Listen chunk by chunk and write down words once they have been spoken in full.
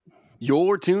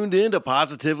You're tuned in to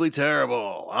Positively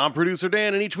Terrible. I'm producer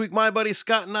Dan, and each week my buddy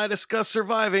Scott and I discuss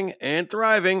surviving and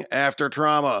thriving after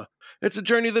trauma. It's a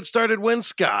journey that started when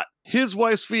Scott, his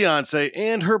wife's fiance,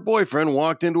 and her boyfriend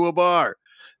walked into a bar.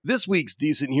 This week's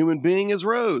decent human being is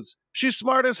Rose. She's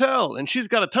smart as hell, and she's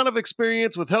got a ton of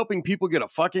experience with helping people get a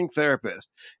fucking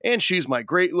therapist. And she's my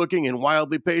great-looking and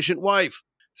wildly patient wife.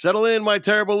 Settle in, my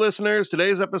terrible listeners.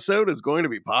 Today's episode is going to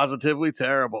be positively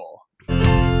terrible.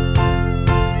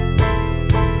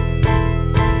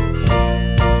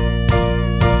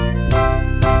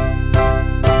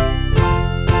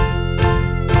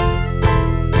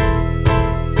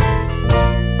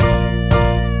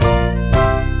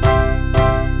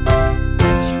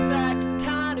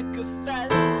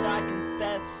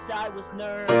 I was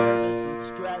nervous and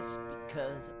stressed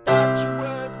because I thought you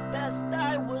were the best.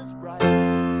 I was right.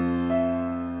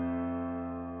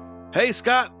 Hey,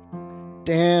 Scott.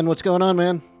 Dan, what's going on,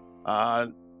 man?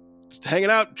 Just hanging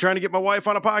out, trying to get my wife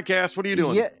on a podcast. What are you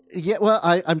doing? Yeah. Well,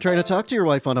 I'm trying to talk to your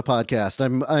wife on a podcast.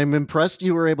 I'm impressed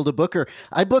you were able to book her.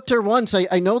 I booked her once.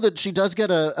 I know that she does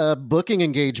get a booking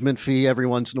engagement fee every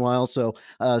once in a while. So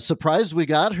surprised we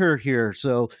got her here.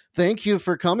 So thank you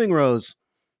for coming, Rose.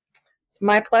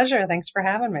 My pleasure. Thanks for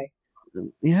having me.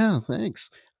 Yeah,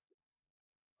 thanks.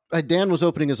 Dan was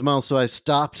opening his mouth, so I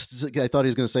stopped. I thought he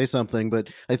was going to say something, but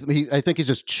I think he's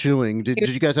just chewing. Did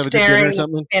you guys have a good dinner or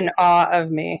something? In awe of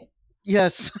me.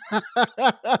 Yes.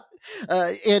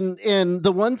 And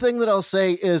the one thing that I'll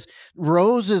say is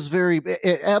Rose is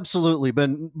absolutely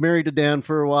been married to Dan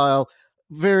for a while,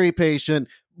 very patient.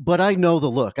 But I know the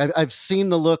look. I've seen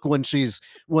the look when she's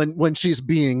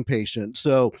being patient.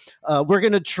 So we're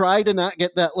going to try to not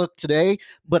get that look today.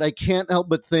 But I can't help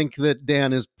but think that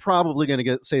Dan is probably going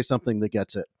to say something that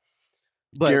gets it.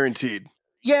 But, guaranteed.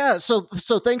 Yeah. So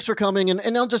thanks for coming.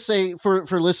 And I'll just say for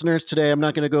listeners today, I'm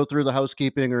not going to go through the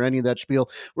housekeeping or any of that spiel.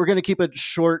 We're going to keep it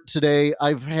short today.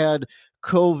 I've had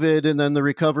COVID, and then the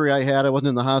recovery I wasn't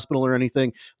in the hospital or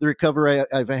anything. The recovery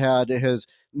I've had has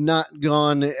not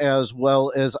gone as well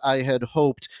as I had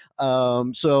hoped.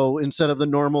 So instead of the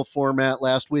normal format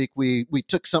last week, we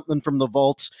took something from the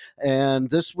vaults, and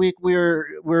this week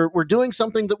we're doing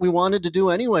something that we wanted to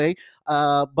do anyway.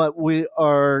 But we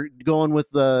are going with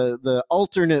the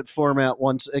alternate format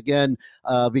once again,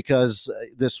 because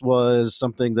this was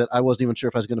something that I wasn't even sure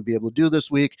if I was going to be able to do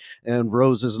this week. And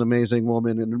Rose is an amazing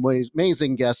woman and an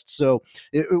amazing guest. So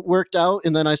it worked out,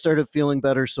 and then I started feeling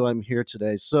better. So I'm here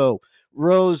today. So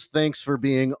Rose, thanks for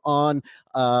being on.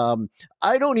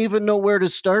 I don't even know where to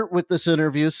start with this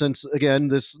interview since, again,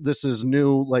 this is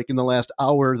new, like in the last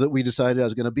hour that we decided I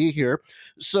was going to be here.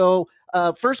 So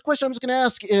first question I'm just going to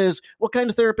ask is, what kind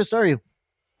of therapist are you?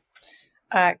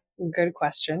 Good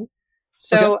question.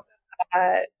 So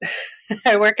I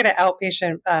work at an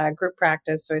outpatient group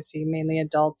practice, so I see mainly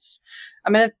adults.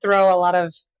 I'm going to throw a lot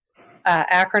of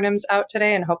acronyms out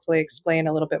today and hopefully explain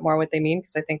a little bit more what they mean,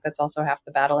 because I think that's also half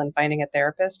the battle in finding a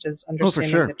therapist is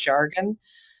understanding the jargon.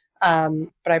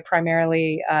 But I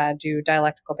primarily do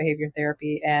dialectical behavior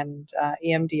therapy and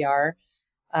EMDR.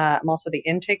 I'm also the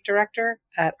intake director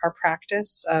at our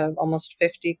practice of almost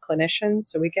 50 clinicians.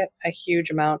 So we get a huge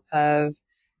amount of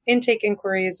intake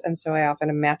inquiries. And so I often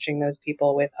am matching those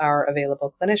people with our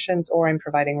available clinicians, or I'm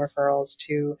providing referrals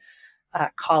to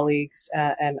colleagues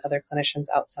and other clinicians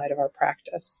outside of our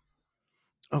practice.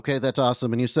 Okay, that's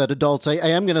awesome. And you said adults. I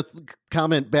am going to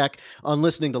comment back on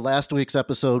listening to last week's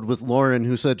episode with Lauren,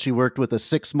 who said she worked with a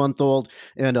 6-month-old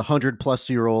and a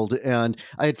 100-plus-year-old. And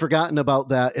I had forgotten about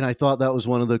that. And I thought that was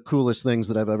one of the coolest things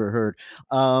that I've ever heard.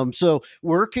 So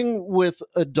working with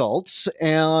adults,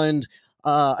 and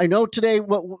I know today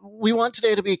what we want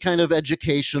today to be kind of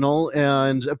educational,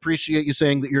 and appreciate you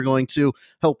saying that you're going to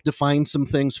help define some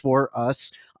things for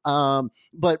us.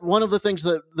 But one of the things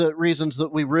the reasons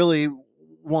that we really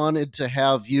wanted to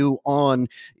have you on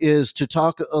is to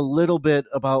talk a little bit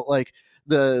about like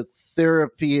the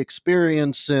therapy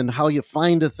experience and how you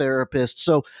find a therapist.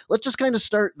 So let's just kind of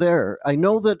start there. I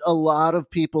know that a lot of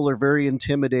people are very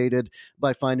intimidated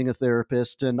by finding a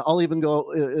therapist. And I'll even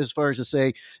go as far as to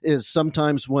say is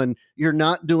sometimes when you're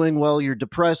not doing well, you're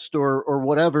depressed or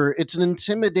whatever, it's an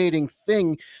intimidating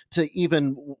thing to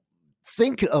even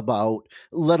think about,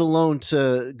 let alone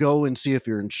to go and see if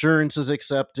your insurance is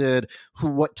accepted,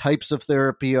 what types of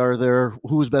therapy are there,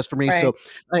 who's best for me. Right. So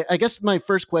I guess my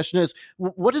first question is,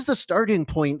 what is the starting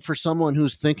point for someone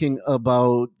who's thinking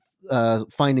about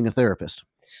finding a therapist?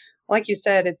 Like you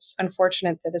said, it's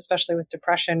unfortunate that especially with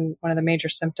depression, one of the major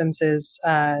symptoms is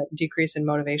decrease in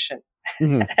motivation.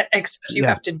 Mm-hmm. Except you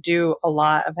have to do a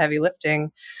lot of heavy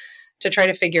lifting to try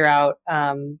to figure out,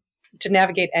 to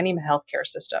navigate any healthcare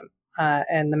system.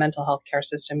 and the mental health care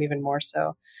system even more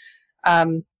so.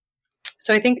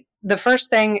 So I think the first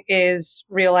thing is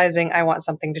realizing I want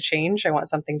something to change. I want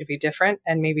something to be different.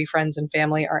 And maybe friends and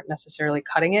family aren't necessarily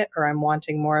cutting it, or I'm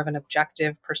wanting more of an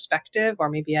objective perspective, or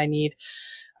maybe I need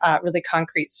really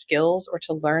concrete skills or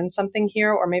to learn something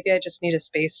here, or maybe I just need a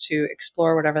space to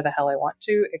explore whatever the hell I want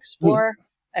to explore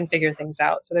and figure things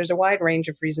out. So there's a wide range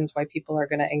of reasons why people are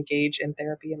going to engage in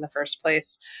therapy in the first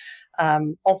place.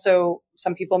 Also,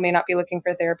 some people may not be looking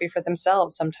for therapy for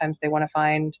themselves. Sometimes they want to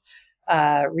find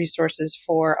resources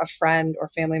for a friend or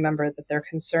family member that they're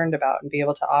concerned about and be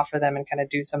able to offer them and kind of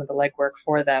do some of the legwork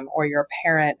for them. Or you're a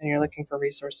parent and you're looking for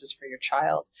resources for your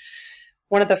child.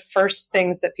 One of the first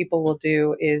things that people will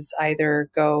do is either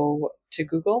go to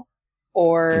Google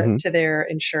or to their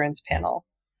insurance panel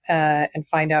and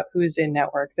find out who's in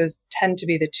network. Those tend to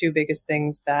be the two biggest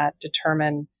things that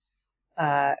determine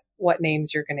what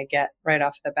names you're going to get right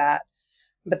off the bat.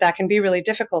 But that can be really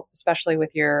difficult, especially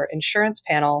with your insurance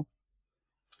panel,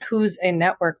 who's in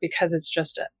network, because it's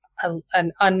just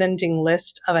an unending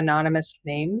list of anonymous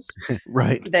names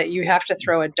Right. that you have to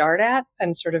throw a dart at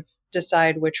and sort of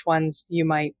decide which ones you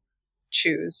might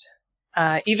choose.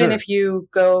 Even if you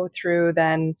go through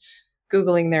then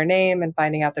Googling their name and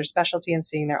finding out their specialty and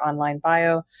seeing their online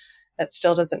bio, that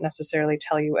still doesn't necessarily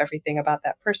tell you everything about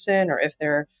that person or if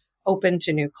they're open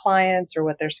to new clients or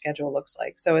what their schedule looks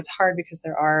like. So it's hard because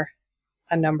there are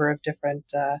a number of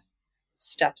different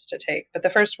steps to take. But the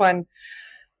first one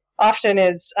often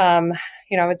is, I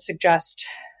would suggest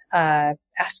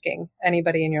asking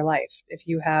anybody in your life. If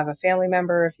you have a family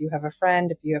member, if you have a friend,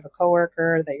 if you have a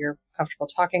coworker that you're comfortable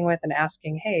talking with, and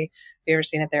asking, hey, have you ever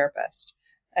seen a therapist?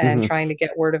 And trying to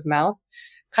get word of mouth,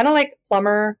 kind of like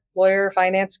plumber, lawyer,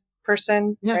 finance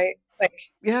person, right?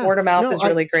 Like word of mouth is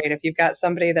really great. If you've got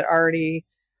somebody that already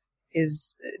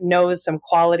knows some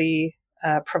quality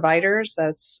providers,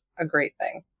 that's a great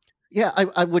thing. Yeah,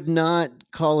 I would not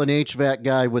call an HVAC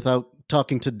guy without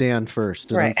talking to Dan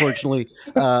first. And unfortunately,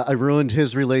 I ruined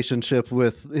his relationship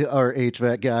with our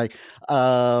HVAC guy.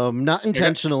 Not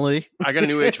intentionally. I got a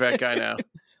new HVAC guy now.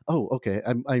 Oh, okay.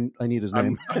 I need his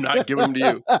name. I'm not giving him to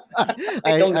you.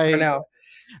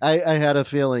 I had a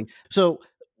feeling. So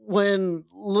when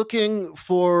looking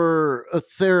for a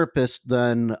therapist,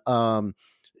 then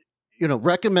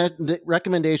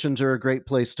recommendations are a great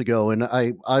place to go. And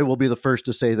I will be the first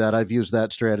to say that I've used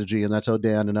that strategy, and that's how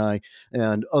Dan and I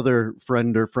and other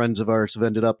friends of ours have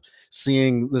ended up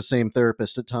seeing the same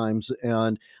therapist at times.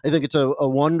 And I think it's a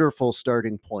wonderful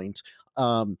starting point.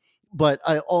 But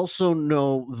I also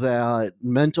know that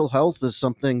mental health is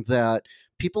something that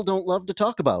people don't love to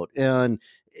talk about. And,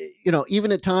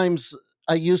 even at times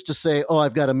I used to say, oh,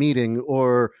 I've got a meeting,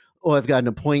 or oh, I've got an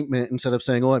appointment, instead of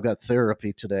saying, oh, I've got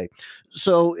therapy today.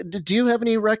 So do you have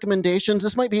any recommendations?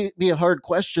 This might be a hard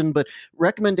question, but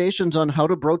recommendations on how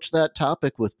to broach that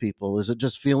topic with people. Is it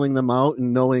just feeling them out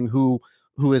and knowing who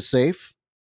is safe?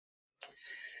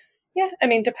 Yeah,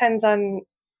 depends on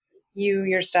you,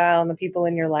 your style, and the people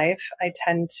in your life. I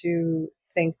tend to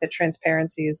think that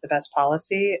transparency is the best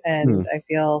policy, and I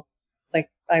feel like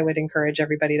I would encourage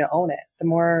everybody to own it. The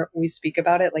more we speak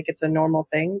about it like it's a normal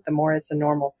thing, the more it's a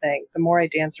normal thing. The more I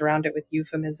dance around it with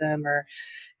euphemism or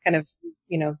kind of,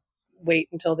 wait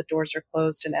until the doors are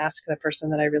closed and ask the person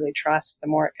that I really trust, the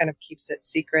more it kind of keeps it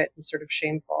secret and sort of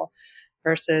shameful.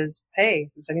 Versus, hey,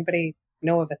 does anybody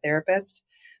know of a therapist?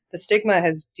 The stigma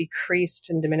has decreased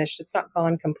and diminished. It's not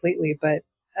gone completely, but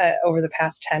over the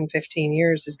past 10, 15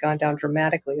 years has gone down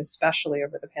dramatically, especially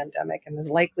over the pandemic. And the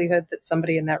likelihood that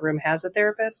somebody in that room has a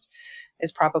therapist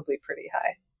is probably pretty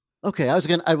high. Okay,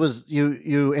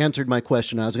 you answered my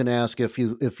question. I was going to ask if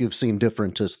you've seen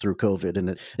differences through COVID, and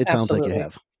it sounds like you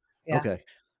have. Yeah. Okay.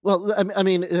 Well,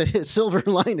 silver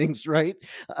linings, right?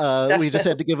 We just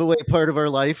had to give away part of our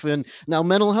life, and now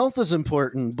mental health is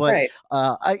important. But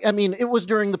it was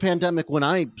during the pandemic when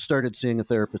I started seeing a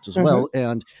therapist as well,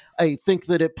 and I think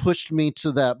that it pushed me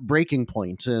to that breaking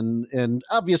point, and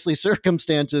obviously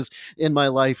circumstances in my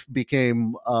life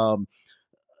became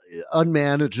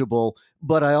unmanageable.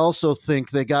 But I also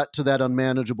think they got to that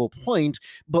unmanageable point,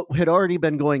 but had already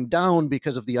been going down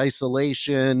because of the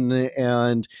isolation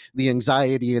and the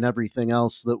anxiety and everything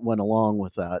else that went along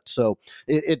with that. So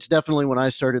it's definitely when I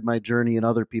started my journey, and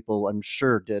other people I'm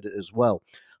sure did as well.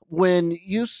 When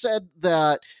you said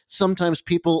that sometimes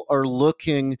people are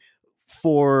looking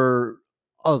for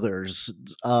others,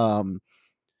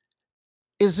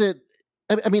 is it,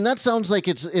 that sounds like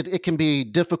it can be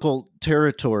difficult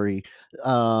territory.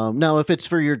 Now, if it's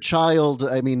for your child,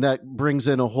 that brings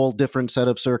in a whole different set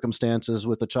of circumstances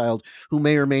with a child who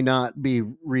may or may not be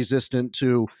resistant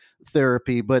to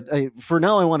therapy. But for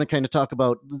now, I want to kind of talk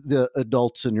about the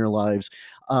adults in your lives.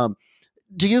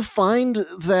 Do you find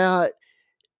that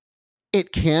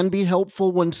it can be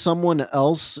helpful when someone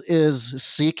else is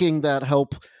seeking that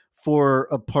help for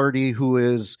a party who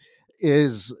is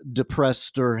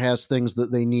depressed or has things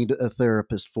that they need a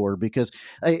therapist for? Because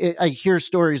I hear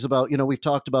stories about, we've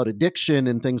talked about addiction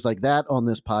and things like that on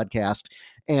this podcast,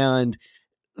 and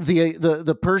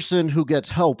the person who gets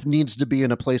help needs to be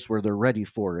in a place where they're ready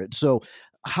for it. So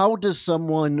how does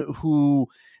someone who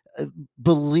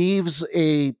believes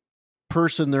a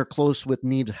person they're close with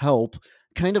needs help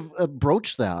kind of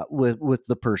broach that with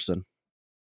the person?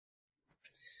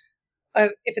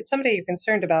 If it's somebody you're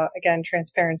concerned about, again,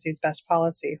 transparency is best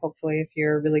policy. Hopefully, if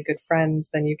you're really good friends,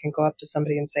 then you can go up to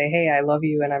somebody and say, "Hey, I love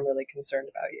you, and I'm really concerned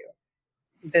about you.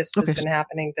 This has been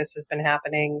happening. This has been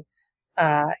happening."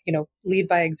 Lead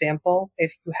by example.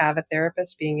 If you have a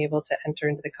therapist, being able to enter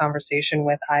into the conversation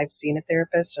with, "I've seen a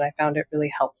therapist and I found it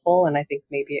really helpful, and I think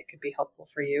maybe it could be helpful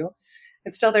for you."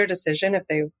 It's still their decision. If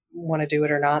they want to do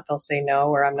it or not, they'll say no,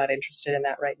 or "I'm not interested in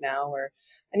that right now,"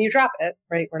 and you drop it,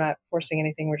 right? We're not forcing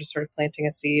anything. We're just sort of planting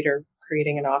a seed or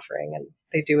creating an offering, and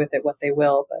they do with it what they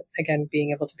will. But again, being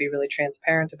able to be really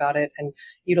transparent about it and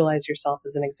utilize yourself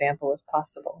as an example if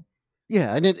possible.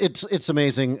 Yeah, and it's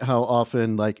amazing how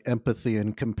often like empathy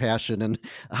and compassion and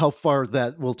how far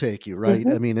that will take you, right?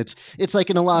 Mm-hmm. I mean, it's like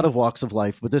in a lot of walks of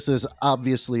life, but this is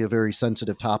obviously a very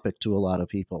sensitive topic to a lot of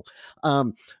people.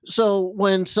 So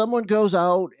when someone goes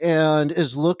out and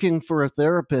is looking for a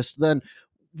therapist, then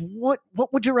what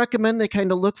would you recommend they kind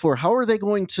of look for? How are they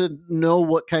going to know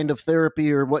what kind of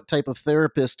therapy or what type of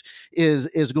therapist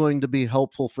is going to be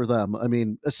helpful for them? I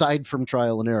mean, aside from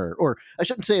trial and error, or I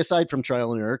shouldn't say aside from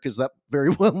trial and error, because that very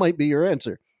well might be your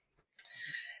answer.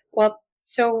 Well,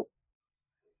 so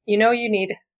you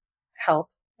need help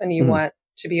and you want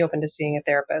to be open to seeing a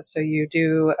therapist. So you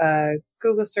do a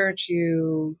Google search,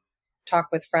 you talk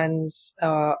with friends,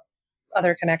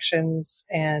 other connections,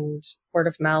 and word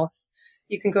of mouth.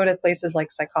 You can go to places like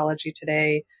Psychology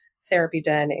Today, Therapy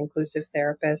Den, Inclusive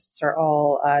Therapists are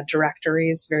all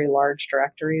directories, very large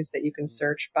directories that you can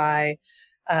search by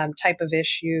type of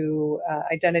issue,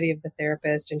 identity of the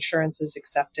therapist, insurances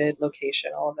accepted,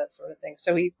 location, all of that sort of thing.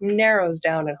 So he narrows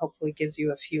down and hopefully gives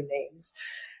you a few names.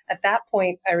 At that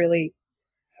point, I really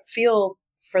feel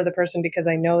for the person because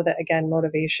I know that, again,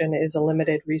 motivation is a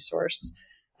limited resource.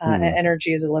 And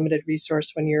energy is a limited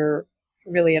resource when you're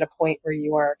really at a point where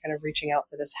you are kind of reaching out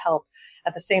for this help.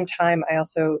 At the same time, I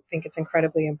also think it's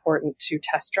incredibly important to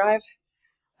test drive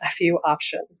a few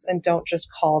options and don't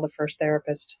just call the first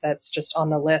therapist that's just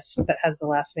on the list that has the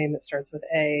last name that starts with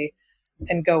A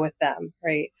and go with them,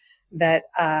 right? That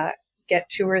get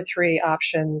 2 or 3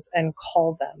 options and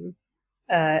call them.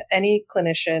 Any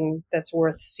clinician that's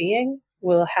worth seeing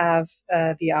will have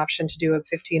the option to do a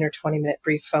 15 or 20-minute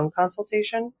brief phone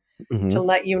consultation to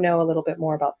let you know a little bit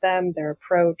more about them, their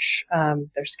approach,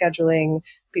 their scheduling,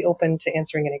 be open to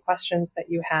answering any questions that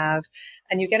you have.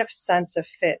 And you get a sense of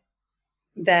fit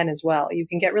then as well. You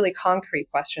can get really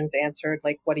concrete questions answered,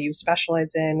 like what do you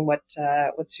specialize in?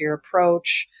 What's your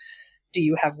approach? Do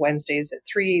you have Wednesdays at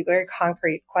 3? Very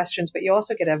concrete questions, but you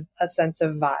also get a sense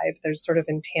of vibe. There's sort of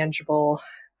intangible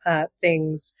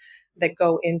things that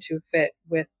go into fit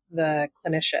with the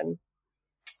clinician.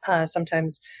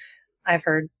 Sometimes I've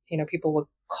heard, people would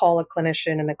call a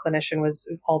clinician and the clinician was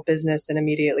all business and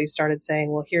immediately started saying,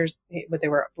 well, here's what they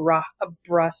were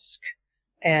brusque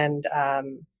and,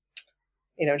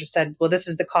 just said, well, this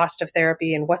is the cost of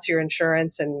therapy and what's your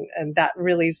insurance? And that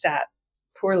really sat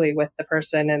poorly with the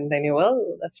person and they knew,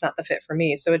 well, that's not the fit for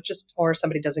me. So or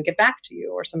somebody doesn't get back to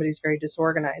you or somebody's very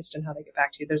disorganized in how they get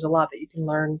back to you. There's a lot that you can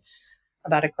learn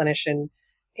about a clinician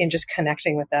in just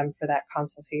connecting with them for that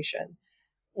consultation.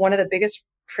 One of the biggest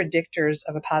predictors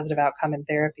of a positive outcome in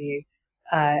therapy,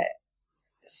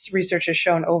 research has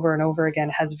shown over and over again,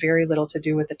 has very little to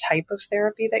do with the type of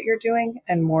therapy that you're doing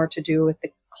and more to do with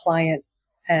the client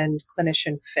and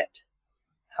clinician fit,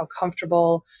 how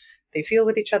comfortable they feel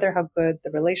with each other, how good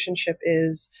the relationship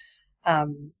is,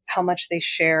 how much they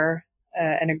share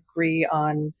and agree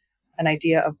on an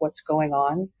idea of what's going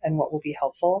on and what will be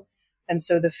helpful. And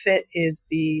so the fit is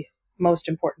the most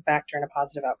important factor in a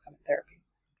positive outcome in therapy.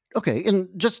 Okay. And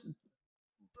just,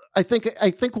 I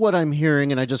think what I'm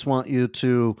hearing, and I just want you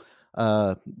to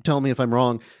tell me if I'm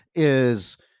wrong,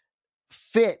 is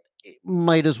fit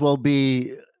might as well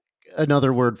be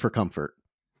another word for comfort.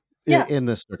 Yeah. in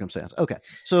this circumstance. Okay.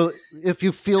 So if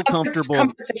you feel comfortable.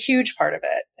 Comfort's a huge part of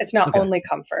it. It's not only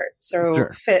comfort. So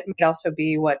Sure. fit might also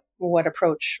be what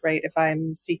approach, right? If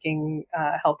I'm seeking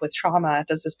help with trauma,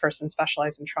 does this person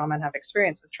specialize in trauma and have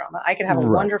experience with trauma? I could have a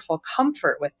wonderful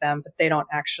comfort with them, but they don't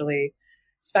actually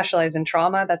specialize in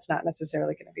trauma. That's not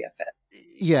necessarily going to be a fit.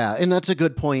 Yeah, and that's a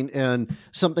good point. And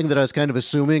something that I was kind of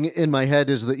assuming in my head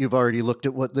is that you've already looked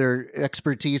at what their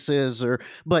expertise is,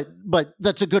 but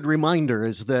that's a good reminder,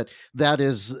 is that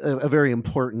is a very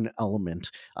important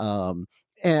element. And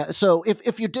so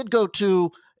if you did go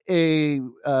to a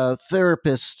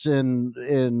therapist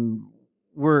and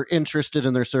were interested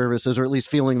in their services, or at least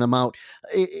feeling them out,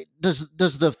 does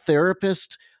the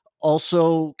therapist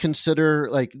also consider,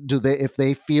 like, if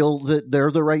they feel that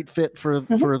they're the right fit for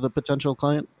the potential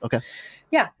client? Okay.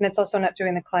 Yeah. And it's also not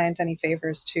doing the client any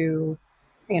favors to,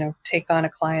 take on a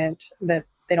client that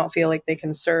they don't feel like they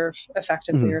can serve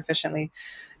effectively or efficiently.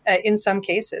 In some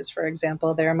cases, for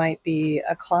example, there might be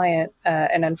a client,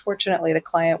 and unfortunately the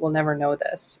client will never know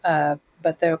this,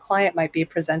 but the client might be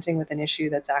presenting with an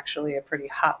issue that's actually a pretty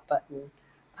hot button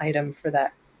item for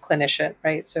that clinician,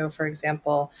 right? So for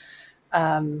example,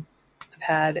 I've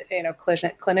had,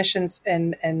 clinicians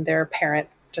and their parent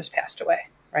just passed away,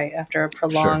 right? After a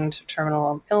prolonged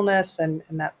terminal illness, and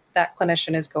that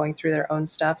clinician is going through their own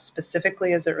stuff,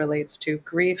 specifically as it relates to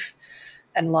grief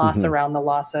and loss around the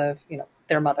loss of,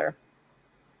 their mother.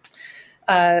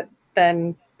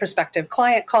 Then prospective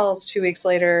client calls 2 weeks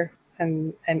later,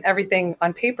 and everything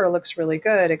on paper looks really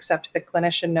good, except the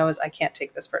clinician knows, I can't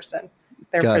take this person.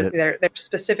 They're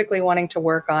specifically wanting to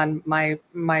work on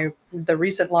the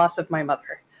recent loss of my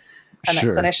mother. And that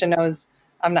clinician knows,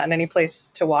 I'm not in any place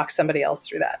to walk somebody else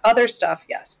through that. Other stuff,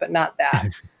 yes, but not that.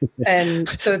 And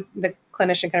so the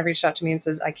clinician kind of reached out to me and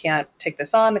says, I can't take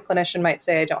this on. The clinician might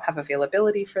say, I don't have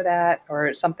availability for that,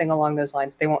 or something along those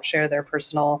lines. They won't share their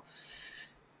personal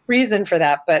reason for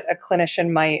that, but a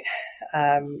clinician might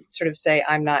sort of say,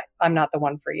 I'm not the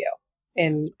one for you,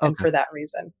 and for that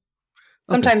reason.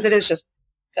 Sometimes it is just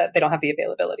they don't have the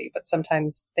availability, but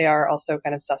sometimes they are also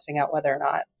kind of sussing out whether or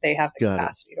not they have the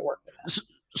capacity to work with that.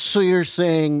 So you're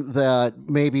saying that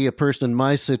maybe a person in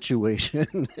my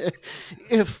situation,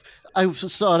 if I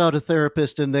sought out a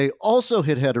therapist and they also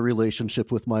had a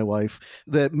relationship with my wife,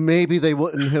 that maybe they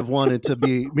wouldn't have wanted to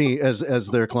be me as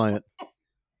their client.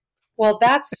 Well,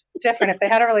 that's different. If they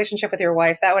had a relationship with your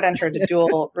wife, that would enter into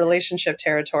dual relationship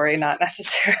territory, not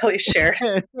necessarily shared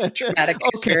traumatic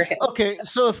experience. Okay,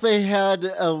 so if they had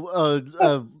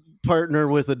a partner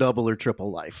with a double or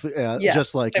triple life, yes,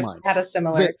 just like mine, had a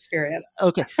similar experience.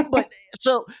 Okay, but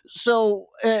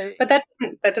but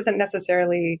that doesn't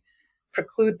necessarily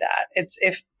preclude that. It's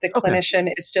if the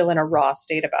clinician is still in a raw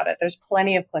state about it. There's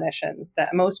plenty of clinicians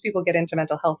that most people get into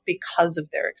mental health because of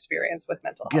their experience with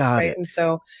mental health, right? And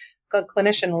so a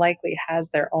clinician likely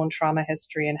has their own trauma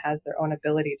history and has their own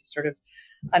ability to sort of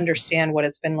understand what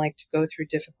it's been like to go through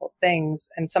difficult things.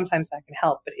 And sometimes that can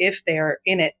help. But if they are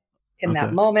in it in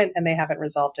that moment and they haven't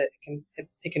resolved it,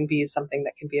 it can be something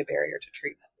that can be a barrier to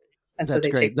treatment. And so they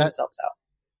take themselves out.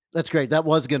 That's great. That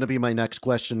was going to be my next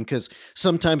question, because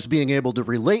sometimes being able to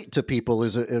relate to people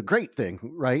is a great thing,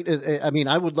 right? I mean,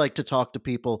 I would like to talk to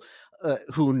people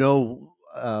who know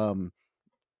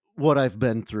what I've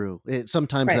been through.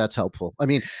 Sometimes that's helpful. I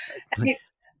mean,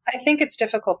 I think it's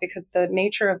difficult because the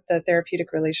nature of the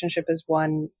therapeutic relationship is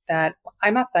one that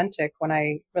I'm authentic when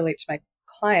I relate to my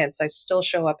clients. I still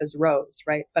show up as Rose,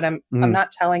 right? But I'm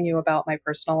not telling you about my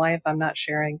personal life. I'm not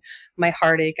sharing my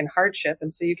heartache and hardship.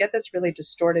 And so you get this really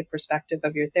distorted perspective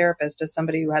of your therapist as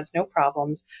somebody who has no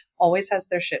problems, always has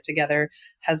their shit together,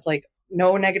 has like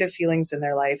no negative feelings in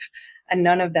their life. And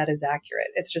none of that is accurate.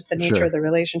 It's just the nature of the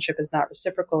relationship is not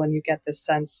reciprocal. And you get this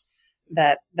sense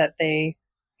that they,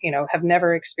 have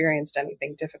never experienced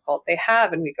anything difficult. They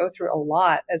have, and we go through a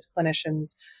lot as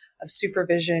clinicians of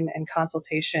supervision and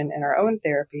consultation in our own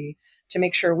therapy to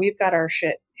make sure we've got our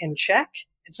shit in check.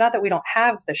 It's not that we don't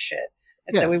have the shit.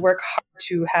 It's that we work hard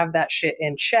to have that shit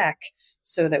in check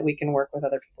so that we can work with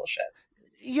other people's shit.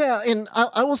 Yeah. And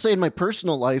I will say in my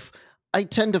personal life, I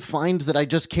tend to find that I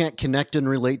just can't connect and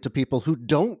relate to people who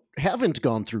haven't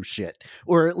gone through shit,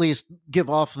 or at least give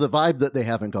off the vibe that they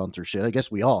haven't gone through shit. I guess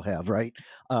we all have, right?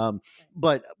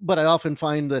 But I often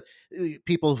find that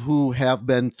people who have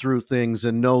been through things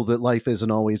and know that life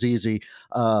isn't always easy,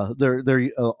 they're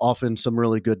often some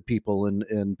really good people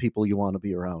and people you want to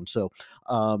be around. So,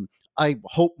 I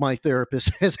hope my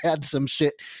therapist has had some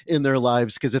shit in their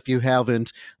lives, because if you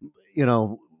haven't,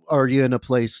 are you in a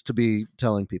place to be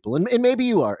telling people? And maybe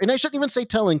you are. And I shouldn't even say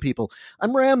telling people.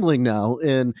 I'm rambling now.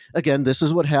 And again, this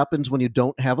is what happens when you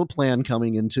don't have a plan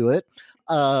coming into it.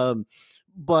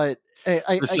 But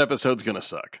this episode's going to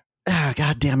suck.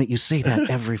 God damn it. You say that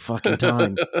every fucking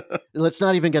time. Let's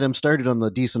not even get him started on the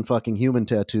decent fucking human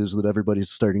tattoos that everybody's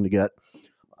starting to get.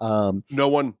 No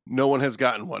one has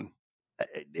gotten one.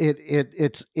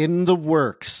 It's in the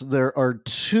works. There are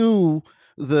 2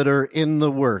 that are in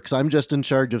the works. I'm just in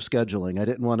charge of scheduling. I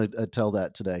didn't want to tell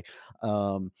that today.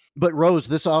 But Rose,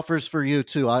 this offers for you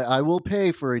too. I will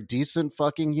pay for a decent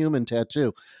fucking human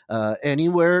tattoo.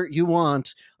 Anywhere you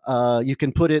want. You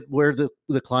can put it where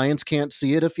the clients can't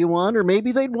see it if you want, or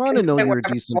maybe they'd want to know you're a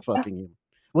decent fucking human.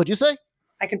 What'd you say?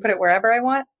 I can put it wherever I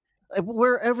want.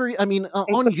 Wherever, I mean,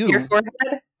 on you. Your forehead?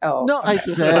 Oh. No, I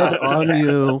said on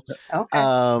you.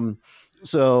 Okay.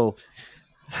 So,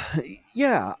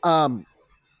 yeah.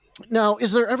 Now,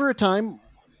 is there ever a time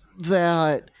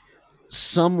that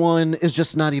someone is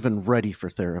just not even ready for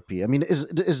therapy? I mean,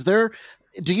 is there?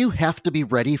 Do you have to be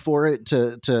ready for it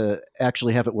to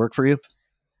actually have it work for you?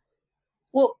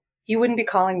 Well, you wouldn't be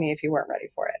calling me if you weren't ready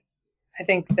for it. I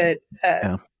think that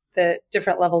the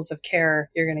different levels of care,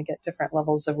 you're going to get different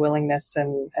levels of willingness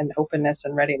and openness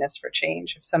and readiness for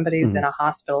change. If somebody's in a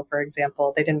hospital, for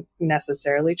example, they didn't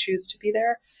necessarily choose to be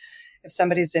there. If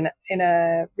somebody's in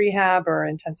a rehab or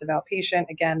intensive outpatient,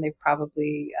 again, they've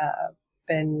probably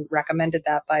been recommended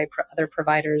that by other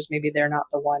providers. Maybe they're not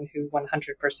the one who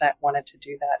 100% wanted to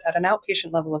do that. At an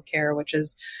outpatient level of care, which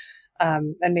is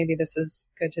and maybe this is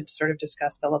good to sort of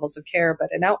discuss the levels of care, but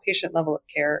an outpatient level of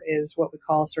care is what we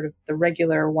call sort of the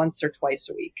regular once or twice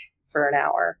a week for an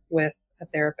hour with a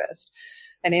therapist.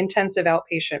 An intensive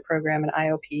outpatient program, an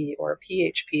IOP or a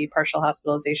PHP, partial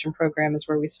hospitalization program, is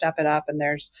where we step it up, and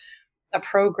there's a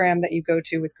program that you go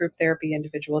to with group therapy,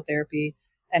 individual therapy,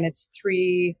 and it's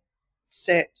 3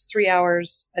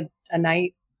 hours a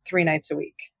night, 3 nights a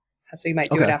week. So you might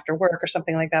do it after work or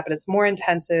something like that, but it's more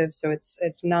intensive. So it's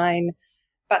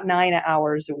about 9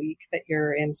 hours a week that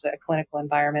you're in a clinical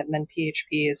environment. And then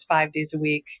PHP is 5 days a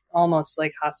week, almost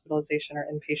like hospitalization or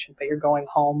inpatient, but you're going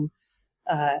home,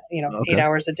 8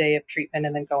 hours a day of treatment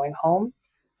and then going home.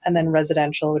 And then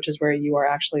residential, which is where you are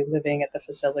actually living at the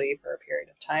facility for a period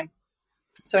of time.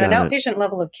 So at an outpatient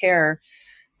level of care,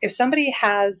 if somebody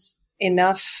has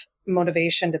enough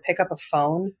motivation to pick up a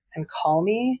phone and call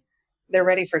me, they're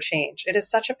ready for change. It is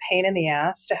such a pain in the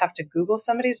ass to have to Google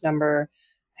somebody's number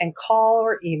and call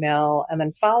or email and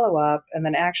then follow up and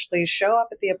then actually show up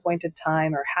at the appointed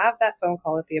time or have that phone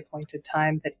call at the appointed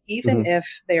time, that even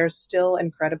if they are still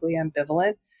incredibly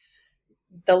ambivalent,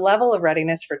 the level of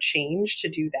readiness for change to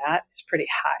do that is pretty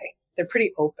high. They're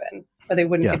pretty open, or they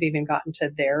wouldn't have even gotten to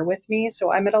there with me.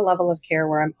 So I'm at a level of care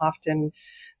where I'm often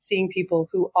seeing people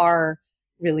who are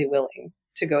really willing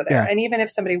to go there. And even if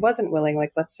somebody wasn't willing,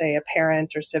 like let's say a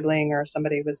parent or sibling or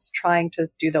somebody was trying to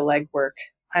do the legwork,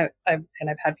 I've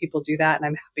had people do that, and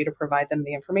I'm happy to provide them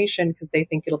the information because they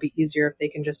think it'll be easier if they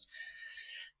can just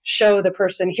show the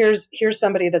person, here's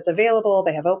somebody that's available.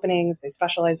 They have openings. They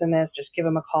specialize in this. Just give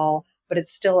them a call. But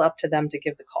it's still up to them to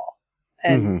give the call.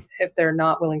 And if they're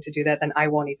not willing to do that, then I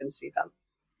won't even see them.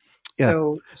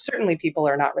 So certainly people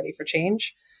are not ready for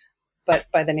change. But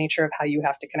by the nature of how you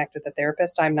have to connect with a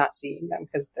therapist, I'm not seeing them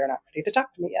because they're not ready to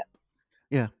talk to me yet.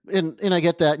 Yeah. And I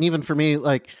get that. And even for me,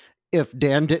 like if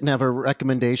Dan didn't have a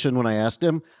recommendation when I asked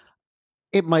him,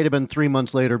 it might have been 3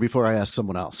 months later before I asked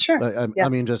someone else. Sure. I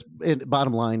mean, just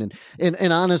bottom line.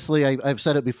 And honestly, I've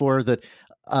said it before that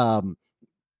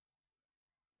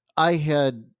I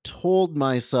had told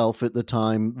myself at the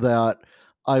time that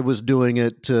I was doing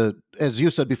it to, as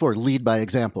you said before, lead by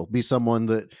example, be someone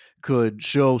that could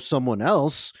show someone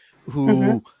else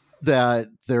who that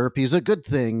therapy is a good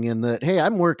thing and that, hey,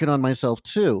 I'm working on myself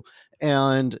too,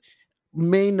 and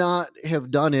may not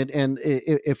have done it. And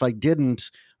if I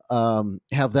didn't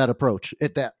have that approach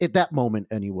at that moment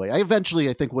anyway, I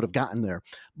eventually, I think, would have gotten there.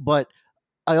 But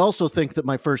I also think that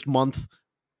my first month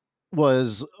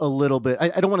was a little bit,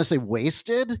 I don't want to say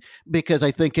wasted, because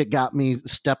I think it got me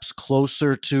steps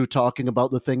closer to talking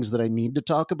about the things that I need to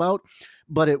talk about,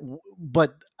 but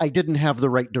I didn't have the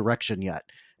right direction yet.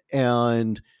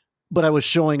 But I was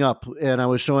showing up, and I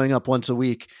was showing up once a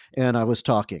week, and I was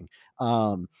talking.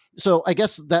 So I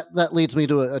guess that leads me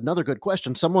to another good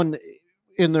question. Someone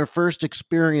in their first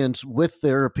experience with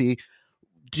therapy,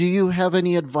 do you have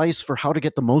any advice for how to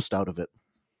get the most out of it?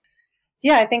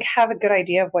 Yeah, I think have a good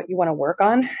idea of what you want to work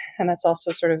on. And that's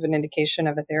also sort of an indication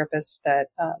of a therapist that,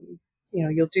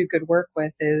 you'll do good work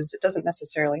with. Is it doesn't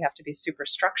necessarily have to be super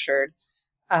structured.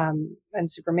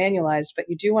 and super manualized, but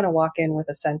you do want to walk in with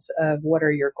a sense of what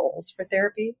are your goals for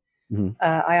therapy. Mhm.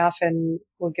 I often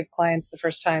will give clients the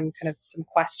first time kind of some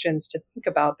questions to think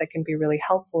about that can be really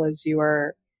helpful as you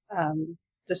are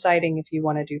deciding if you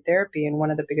want to do therapy. And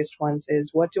one of the biggest ones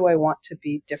is, what do I want to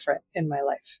be different in my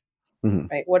life? Mhm.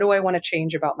 Right? What do I want to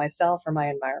change about myself or my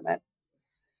environment?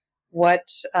 What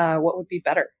would be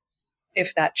better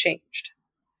if that changed?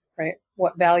 Right?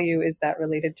 What value is that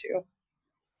related to?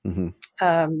 Mhm.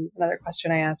 Another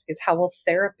question I ask is, how will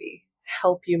therapy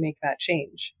help you make that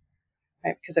change?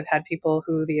 Right? Because I've had people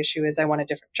who the issue is, I want a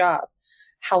different job.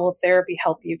 How will therapy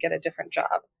help you get a different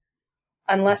job?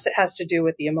 Unless it has to do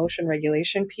with the emotion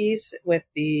regulation piece, with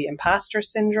the imposter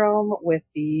syndrome, with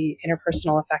the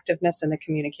interpersonal effectiveness and the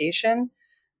communication.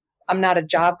 I'm not a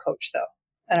job coach though,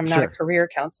 and I'm not a Sure. career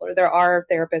counselor. There are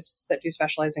therapists that do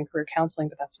specialize in career counseling,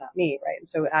 but that's not me, right? And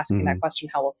so asking that Mhm. question,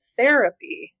 how will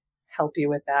therapy help you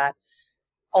with that?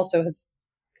 Also has,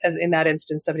 as in that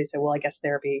instance, somebody said, well, I guess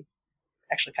therapy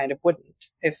actually kind of wouldn't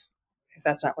if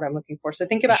that's not what I'm looking for. So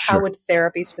think about how Sure. would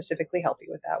therapy specifically help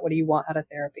you with that? What do you want out of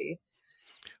therapy?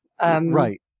 Um,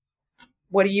 Right.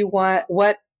 what do you want?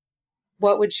 What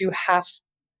would you have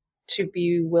to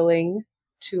be willing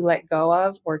to let go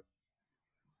of or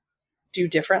do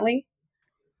differently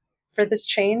for this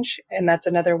change? And that's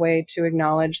another way to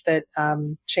acknowledge that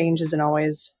change isn't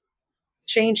always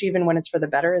change, even when it's for the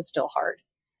better, is still hard.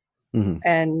 Mhm.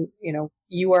 And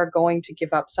you are going to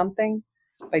give up something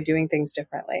by doing things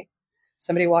differently.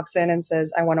 Somebody walks in and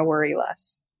says, I want to worry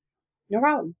less. No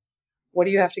problem. What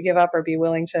do you have to give up or be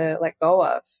willing to let go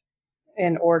of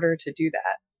in order to do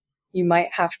that? You might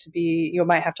have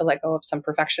to let go of some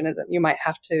perfectionism. You might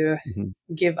have to Mhm.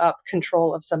 give up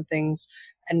control of some things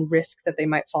and risk that they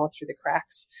might fall through the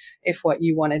cracks if what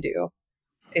you want to do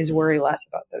is worry less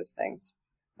about those things.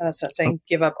 And that's not saying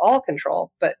give up all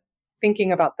control, but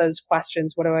thinking about those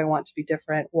questions. What do I want to be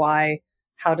different? Why?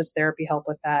 How does therapy help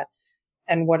with that?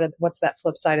 And what's that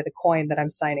flip side of the coin that I'm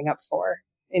signing up for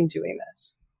in doing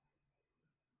this?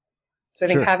 So I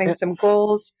think Sure. having some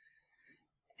goals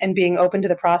and being open to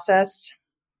the process,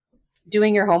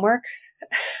 doing your homework.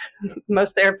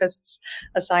 Most therapists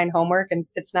assign homework, and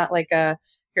it's not like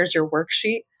here's your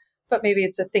worksheet, but maybe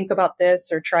it's a think about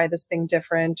this or try this thing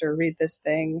different or read this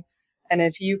thing. And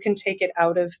if you can take it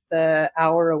out of the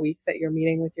hour a week that you're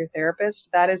meeting with your therapist,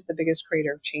 that is the biggest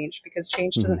creator of change, because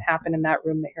change doesn't happen in that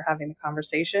room that you're having the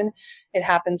conversation. It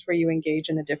happens where you engage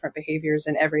in the different behaviors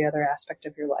in every other aspect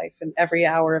of your life and every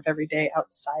hour of every day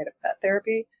outside of that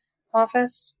therapy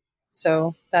office.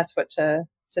 So that's what to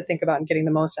think about, and getting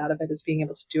the most out of it is being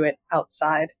able to do it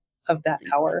outside of that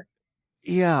hour.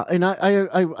 Yeah, and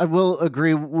I will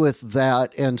agree with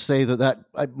that and say that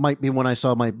might be when I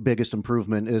saw my biggest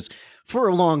improvement. Is for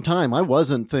a long time I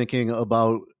wasn't thinking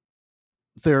about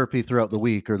therapy throughout the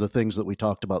week or the things that we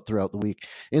talked about throughout the week,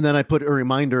 and then I put a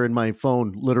reminder in my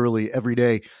phone literally every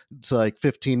day. It's like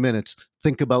 15 minutes.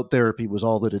 Think about therapy was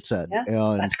all that it said, Yeah,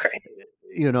 and that's great.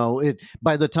 it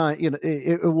by the time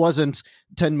it wasn't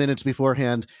 10 minutes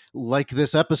beforehand like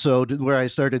this episode where I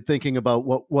started thinking about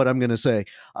what I'm going to say,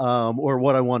 or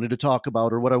what I wanted to talk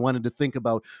about or what I wanted to think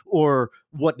about or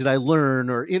what did I learn,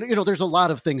 or there's a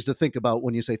lot of things to think about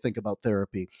when you say think about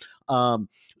therapy.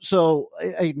 So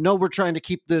I know we're trying to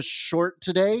keep this short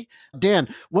today. Dan,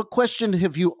 what question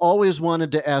have you always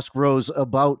wanted to ask Rose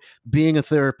about being a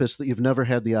therapist that you've never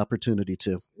had the opportunity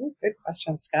to? Ooh, good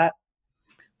question, Scott.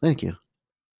 Thank you.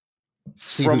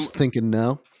 See From who's thinking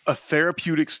now. a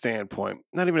therapeutic standpoint,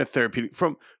 not even a therapeutic,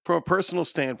 from a personal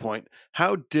standpoint,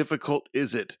 how difficult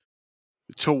is it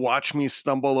to watch me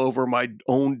stumble over my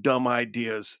own dumb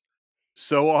ideas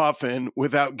so often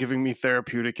without giving me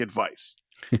therapeutic advice?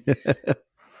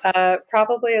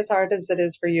 Probably as hard as it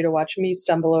is for you to watch me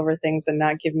stumble over things and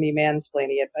not give me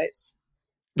mansplaining advice.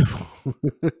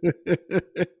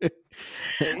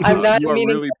 I'm not You are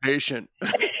meaning really patient.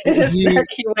 in a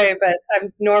snarky way, but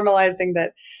I'm normalizing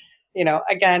that,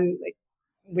 again, like,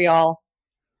 we all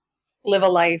live a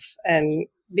life, and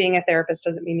being a therapist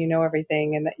doesn't mean you know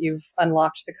everything and that you've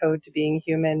unlocked the code to being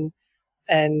human.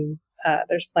 And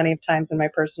there's plenty of times in my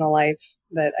personal life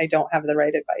that I don't have the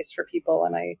right advice for people.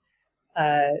 And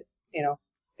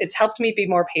it's helped me be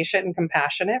more patient and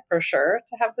compassionate for sure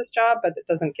to have this job, but it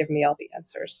doesn't give me all the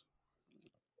answers.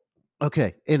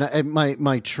 Okay, and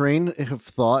my train of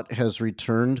thought has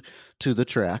returned to the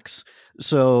tracks.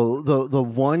 So the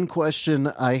one question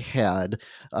I had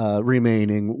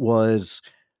remaining was,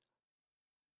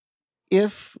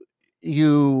 if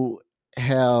you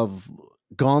have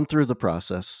gone through the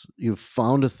process, you've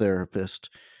found a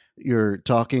therapist, you're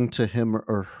talking to him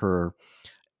or her,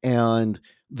 and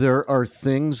there are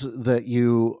things that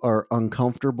you are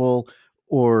uncomfortable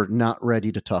or not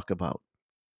ready to talk about.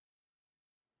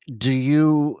 Do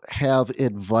you have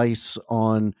advice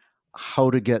on how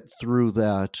to get through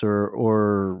that,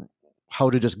 or how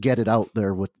to just get it out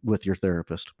there with your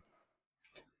therapist?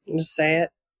 Just say it.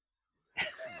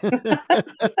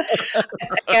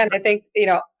 Again, I think,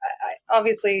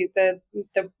 obviously the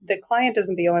client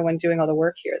isn't the only one doing all the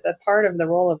work here. The part of the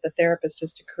role of the therapist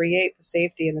is to create the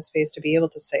safety and the space to be able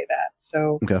to say that.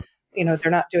 So, Okay.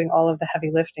 They're not doing all of the heavy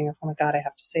lifting of, oh my God, I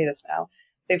have to say this now.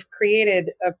 They've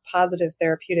created a positive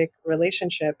therapeutic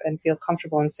relationship and feel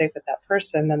comfortable and safe with that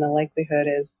person, then the likelihood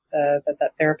is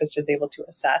that therapist is able to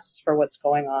assess for what's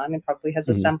going on and probably has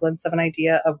a semblance of an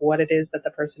idea of what it is that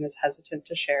the person is hesitant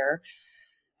to share,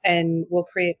 and will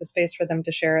create the space for them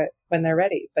to share it when they're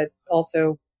ready. But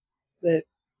also,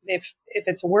 if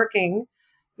it's working,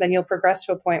 then you'll progress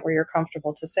to a point where you're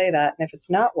comfortable to say that. And if it's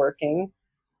not working,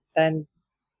 then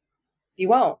you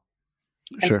won't.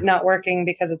 Sure. And not working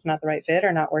because it's not the right fit,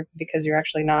 or not working because you're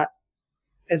actually not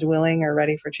as willing or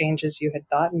ready for change as you had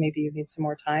thought, and maybe you need some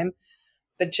more time.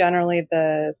 But generally,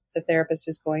 the therapist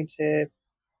is going to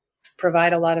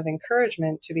provide a lot of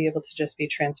encouragement to be able to just be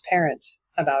transparent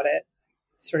about it.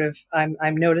 Sort of, I'm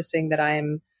noticing that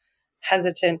I'm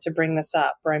hesitant to bring this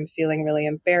up, or I'm feeling really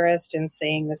embarrassed in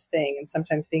saying this thing. And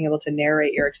sometimes being able to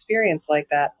narrate your experience like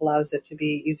that allows it to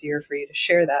be easier for you to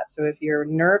share that. So if you're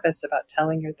nervous about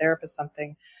telling your therapist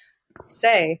something,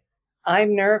 say,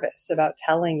 I'm nervous about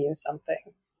telling you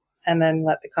something, and then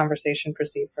let the conversation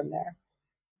proceed from there.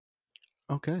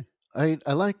 Okay.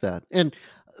 I like that. And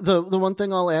the one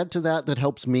thing I'll add to that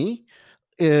helps me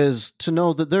is to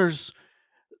know that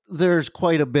there's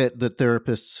quite a bit that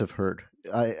therapists have heard.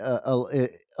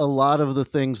 A lot of the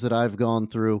things that I've gone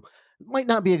through might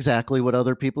not be exactly what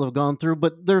other people have gone through,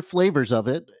 but they're flavors of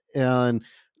it, and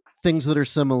things that are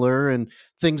similar, and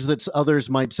things that others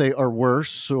might say are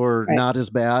worse or Right. not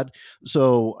as bad.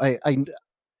 So I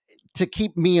to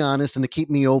keep me honest and to keep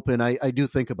me open, I do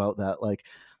think about that. Like,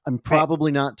 I'm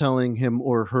probably not telling him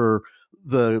or her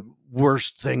the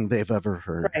worst thing they've ever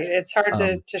heard. Right. It's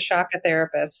hard to shock a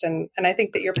therapist. And I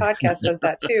think that your podcast does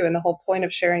that too. And the whole point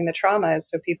of sharing the trauma is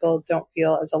so people don't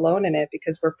feel as alone in it,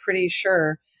 because we're pretty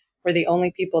sure we're the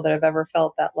only people that have ever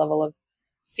felt that level of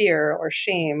fear or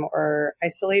shame or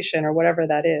isolation or whatever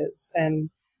that is. And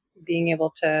being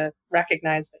able to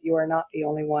recognize that you are not the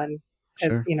only one.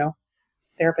 Sure.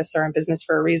 Therapists are in business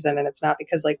for a reason. And it's not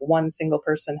because like one single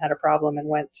person had a problem and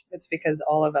went. It's because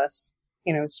all of us,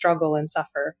 struggle and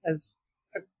suffer as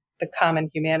the common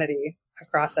humanity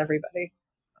across everybody.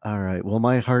 All right. Well,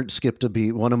 my heart skipped a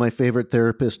beat. One of my favorite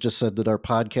therapists just said that our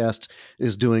podcast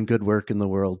is doing good work in the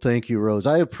world. Thank you, Rose.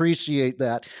 I appreciate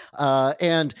that.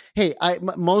 And hey,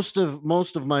 most of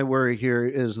my worry here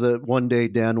is that one day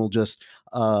Dan will just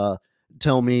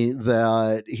tell me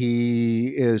that he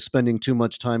is spending too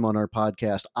much time on our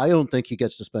podcast. I don't think he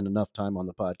gets to spend enough time on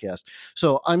the podcast.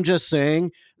 So I'm just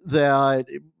saying that,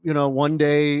 one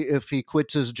day if he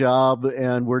quits his job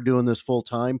and we're doing this full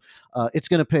time, it's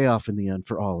going to pay off in the end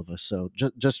for all of us. So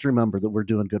just remember that we're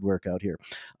doing good work out here.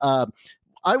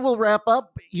 I will wrap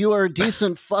up. You are a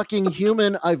decent fucking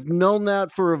human. I've known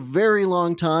that for a very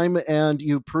long time, and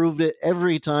you proved it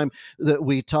every time that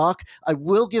we talk. I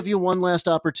will give you one last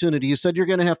opportunity. You said you're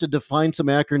going to have to define some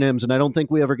acronyms, and I don't think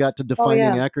we ever got to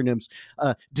defining acronyms.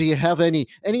 Do you have any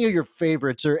of your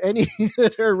favorites, or any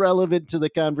that are relevant to the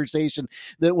conversation,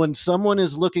 that when someone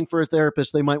is looking for a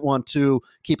therapist, they might want to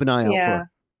keep an eye out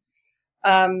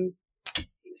for?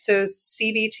 So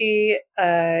CBT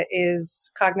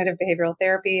is cognitive behavioral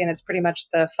therapy, and it's pretty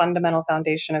much the fundamental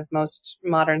foundation of most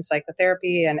modern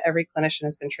psychotherapy, and every clinician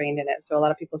has been trained in it. So a lot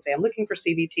of people say, I'm looking for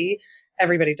CBT.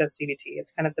 Everybody does CBT.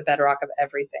 It's kind of the bedrock of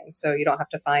everything. So you don't have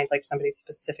to find like somebody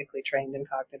specifically trained in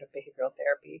cognitive behavioral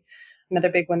therapy. Another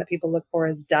big one that people look for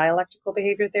is dialectical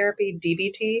behavior therapy,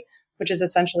 DBT, which is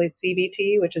essentially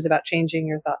CBT, which is about changing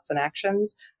your thoughts and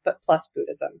actions, but plus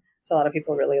Buddhism. So a lot of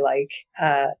people really like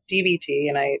DBT,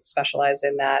 and I specialize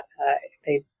in that.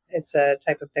 It's a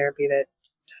type of therapy that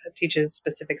teaches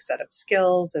specific set of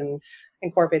skills and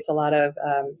incorporates a lot of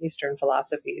Eastern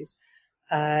philosophies.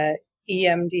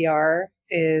 EMDR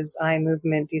is eye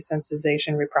movement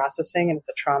desensitization reprocessing, and it's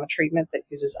a trauma treatment that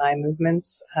uses eye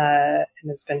movements and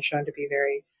has been shown to be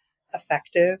very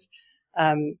effective.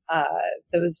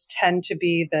 Those tend to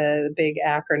be the big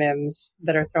acronyms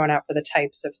that are thrown out for the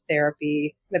types of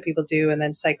therapy that people do. And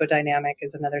then psychodynamic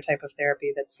is another type of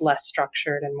therapy that's less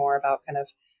structured and more about kind of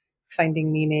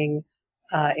finding meaning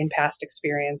in past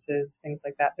experiences, things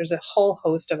like that. There's a whole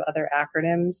host of other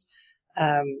acronyms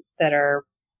that are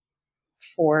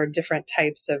for different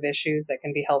types of issues that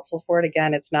can be helpful for it.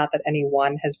 Again, it's not that any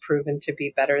one has proven to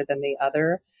be better than the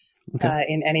other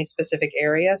in any specific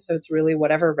area. So it's really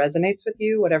whatever resonates with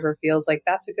you, whatever feels like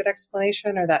that's a good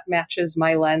explanation or that matches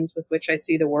my lens with which I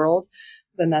see the world,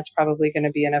 then that's probably going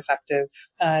to be an effective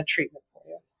treatment for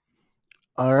you.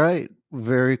 All right.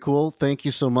 Very cool. Thank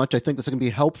you so much. I think this is going to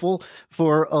be helpful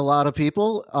for a lot of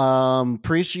people.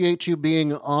 Appreciate you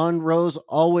being on, Rose.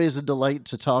 Always a delight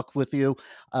to talk with you.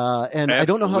 And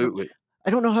Absolutely. I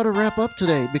don't know how to wrap up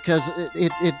today because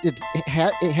it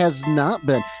has not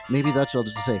been. Maybe that's what I'll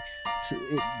just say.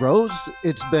 Rose,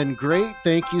 it's been great.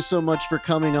 Thank you so much for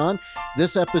coming on.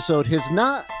 This episode has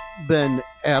not been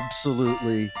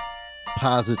absolutely,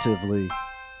 positively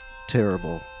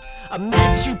terrible. I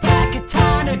met you back at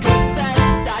Tonic Fest.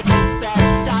 I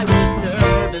confess I was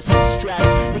nervous and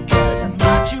stressed because I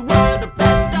thought you were the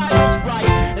best. I was right.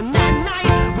 And that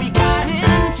night we got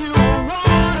into a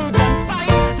water gun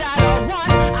fight that I won.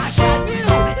 I shot you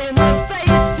in the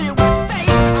face. It was fate.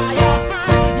 I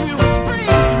offered you a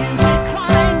spree. You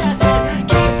declined. I said,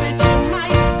 keep it. You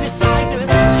might decide to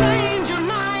change your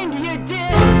mind. You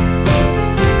did.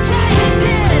 Yeah, you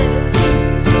did.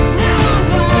 Now I'm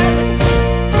glad.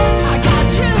 I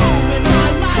got you in my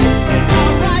life, it's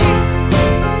alright.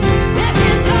 If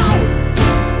you don't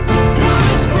want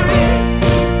to spring,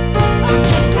 I'm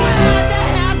just glad to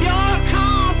have your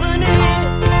company.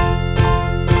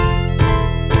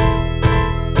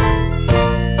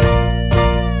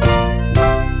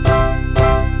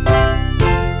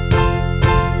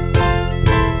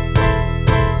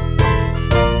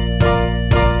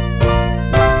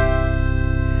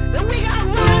 Then we got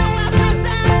Rhino after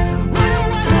that. Rhino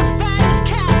was the fattest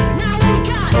cat. Now we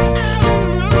got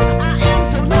Elmo. I am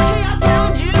so lucky I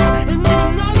found you. And then you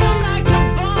know you're like the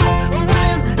boss. Oh, I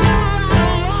am never at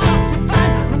a loss to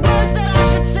find the words that I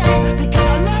should say. Because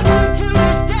I love you to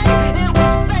this day. It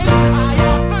was fate. I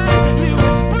offered you a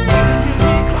spring. You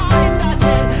declined. I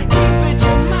said, keep it.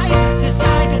 You might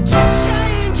decide to just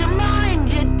change your mind.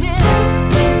 You did.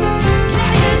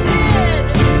 Yeah, you did.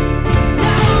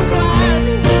 Now I'm glad.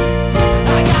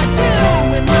 I got you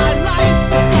in my life,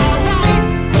 it's alright.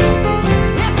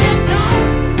 If you don't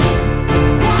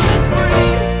want to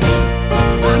spring,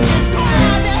 I'm just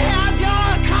glad to have your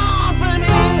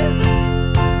company.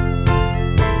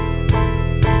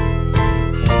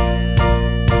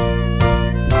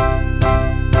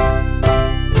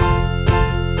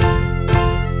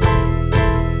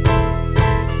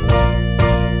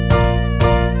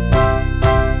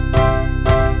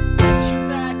 Met you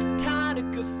back at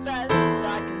Tonica Fest.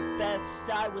 I confess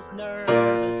I was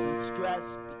nervous and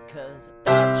stressed because I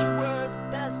thought you were